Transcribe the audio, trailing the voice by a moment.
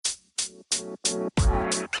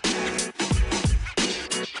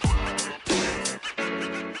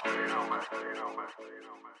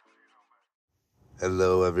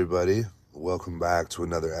Hello, everybody. Welcome back to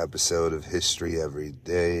another episode of History Every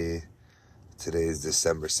Day. Today is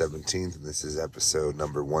December 17th, and this is episode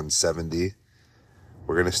number 170.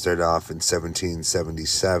 We're going to start off in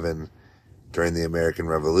 1777 during the American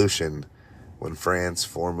Revolution, when France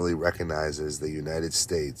formally recognizes the United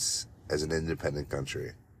States as an independent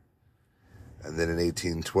country. And then in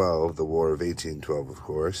 1812, the War of 1812, of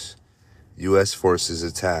course, U.S. forces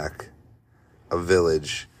attack a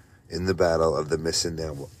village in the Battle of the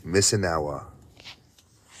Mississinewa.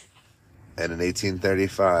 And in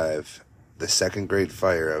 1835, the Second Great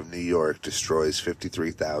Fire of New York destroys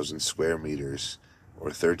 53,000 square meters,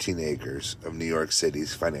 or 13 acres, of New York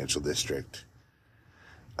City's financial district.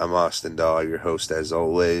 I'm Austin Dahl, your host as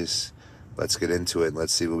always. Let's get into it and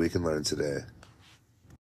let's see what we can learn today.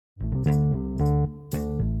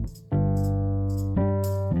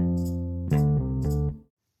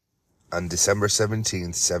 On December 17,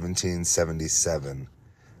 1777,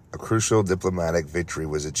 a crucial diplomatic victory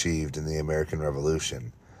was achieved in the American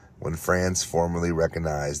Revolution when France formally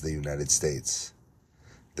recognized the United States.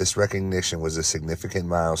 This recognition was a significant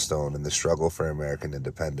milestone in the struggle for American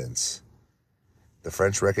independence. The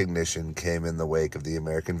French recognition came in the wake of the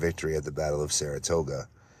American victory at the Battle of Saratoga,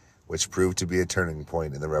 which proved to be a turning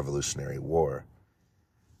point in the Revolutionary War.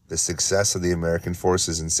 The success of the American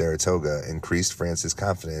forces in Saratoga increased France's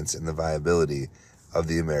confidence in the viability of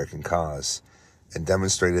the American cause and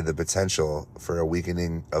demonstrated the potential for a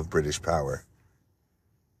weakening of British power.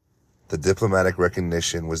 The diplomatic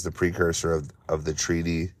recognition was the precursor of the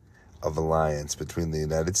Treaty of Alliance between the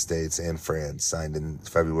United States and France, signed in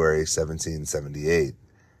February 1778.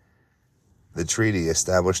 The treaty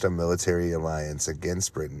established a military alliance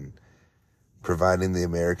against Britain, providing the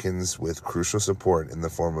Americans with crucial support in the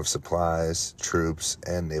form of supplies, troops,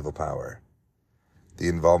 and naval power. The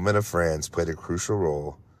involvement of France played a crucial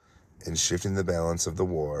role in shifting the balance of the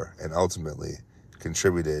war and ultimately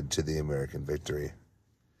contributed to the American victory.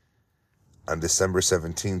 On December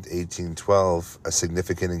 17, 1812, a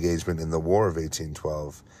significant engagement in the War of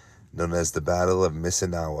 1812, known as the Battle of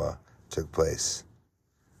Mississinewa, took place.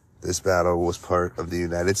 This battle was part of the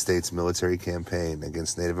United States military campaign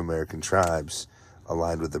against Native American tribes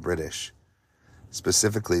aligned with the British,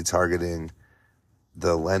 specifically targeting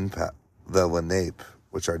the Lenape,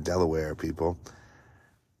 which are Delaware people.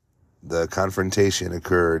 The confrontation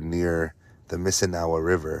occurred near the Mississinewa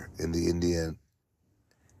River in the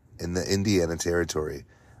Indiana Territory,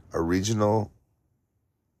 a region,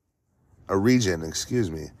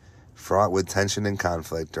 fraught with tension and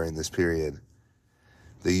conflict during this period.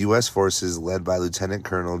 The U.S. forces, led by Lieutenant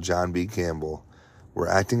Colonel John B. Campbell, were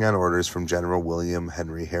acting on orders from General William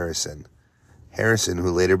Henry Harrison. Harrison,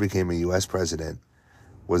 who later became a U.S. president,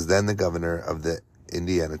 was then the governor of the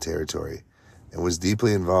Indiana Territory and was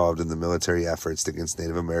deeply involved in the military efforts against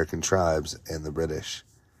Native American tribes and the British.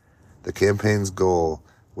 The campaign's goal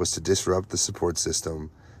was to disrupt the support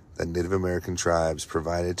system that Native American tribes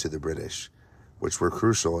provided to the British, which were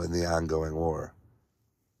crucial in the ongoing war.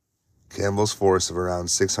 Campbell's force of around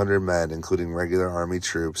 600 men, including regular army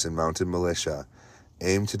troops and mounted militia,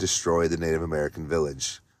 aimed to destroy the Native American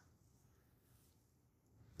village.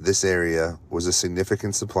 This area was a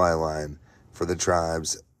significant supply line for the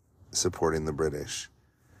tribes supporting the British.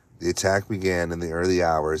 The attack began in the early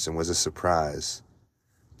hours and was a surprise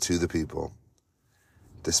to the people.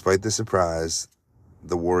 Despite the surprise,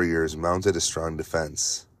 the warriors mounted a strong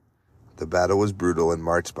defense. The battle was brutal and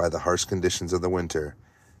marked by the harsh conditions of the winter.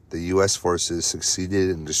 The U.S. forces succeeded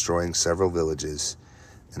in destroying several villages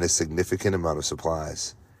and a significant amount of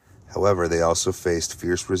supplies. However, they also faced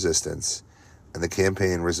fierce resistance, and the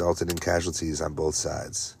campaign resulted in casualties on both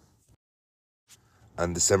sides.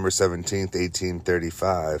 On December 17,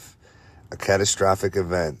 1835, a catastrophic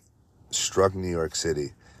event struck New York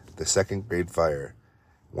City, the Second Great Fire,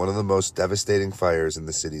 one of the most devastating fires in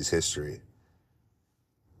the city's history.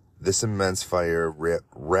 This immense fire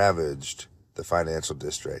ravaged the financial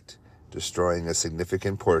district, destroying a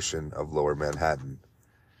significant portion of Lower Manhattan.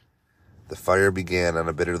 The fire began on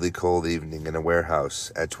a bitterly cold evening in a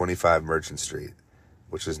warehouse at 25 Merchant Street,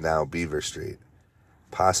 which is now Beaver Street,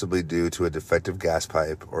 possibly due to a defective gas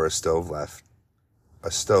pipe or a stove left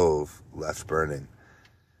burning.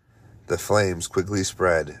 The flames quickly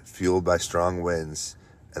spread, fueled by strong winds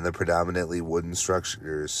and the predominantly wooden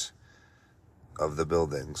structures of the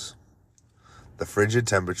buildings. The frigid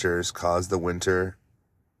temperatures caused that winter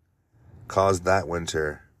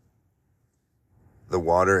the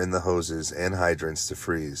water in the hoses and hydrants to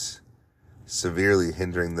freeze. severely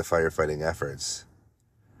hindering the firefighting efforts.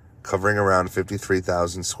 Covering around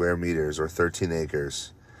 53,000 square meters or 13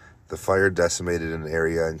 acres, the fire decimated an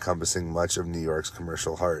area encompassing much of New York's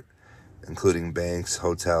commercial heart, including banks,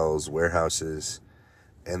 hotels, warehouses,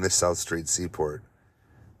 and the South Street Seaport.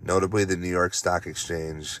 Notably, the New York Stock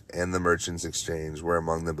Exchange and the Merchants Exchange were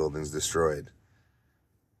among the buildings destroyed.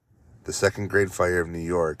 The second Great Fire of New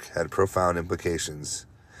York had profound implications.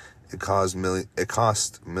 It cost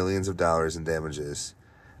millions of dollars in damages,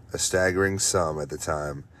 a staggering sum at the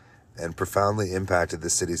time, and profoundly impacted the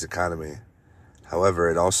city's economy. However,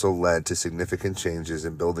 it also led to significant changes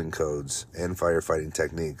in building codes and firefighting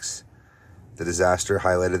techniques. The disaster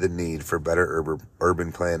highlighted the need for better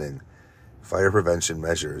urban planning, fire prevention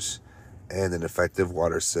measures, and an effective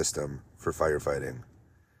water system for firefighting.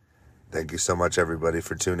 Thank you so much, everybody,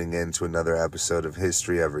 for tuning in to another episode of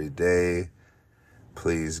History Every Day.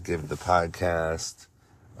 Please give the podcast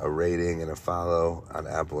a rating and a follow on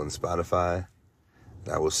Apple and Spotify.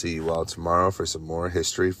 And I will see you all tomorrow for some more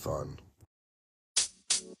history fun.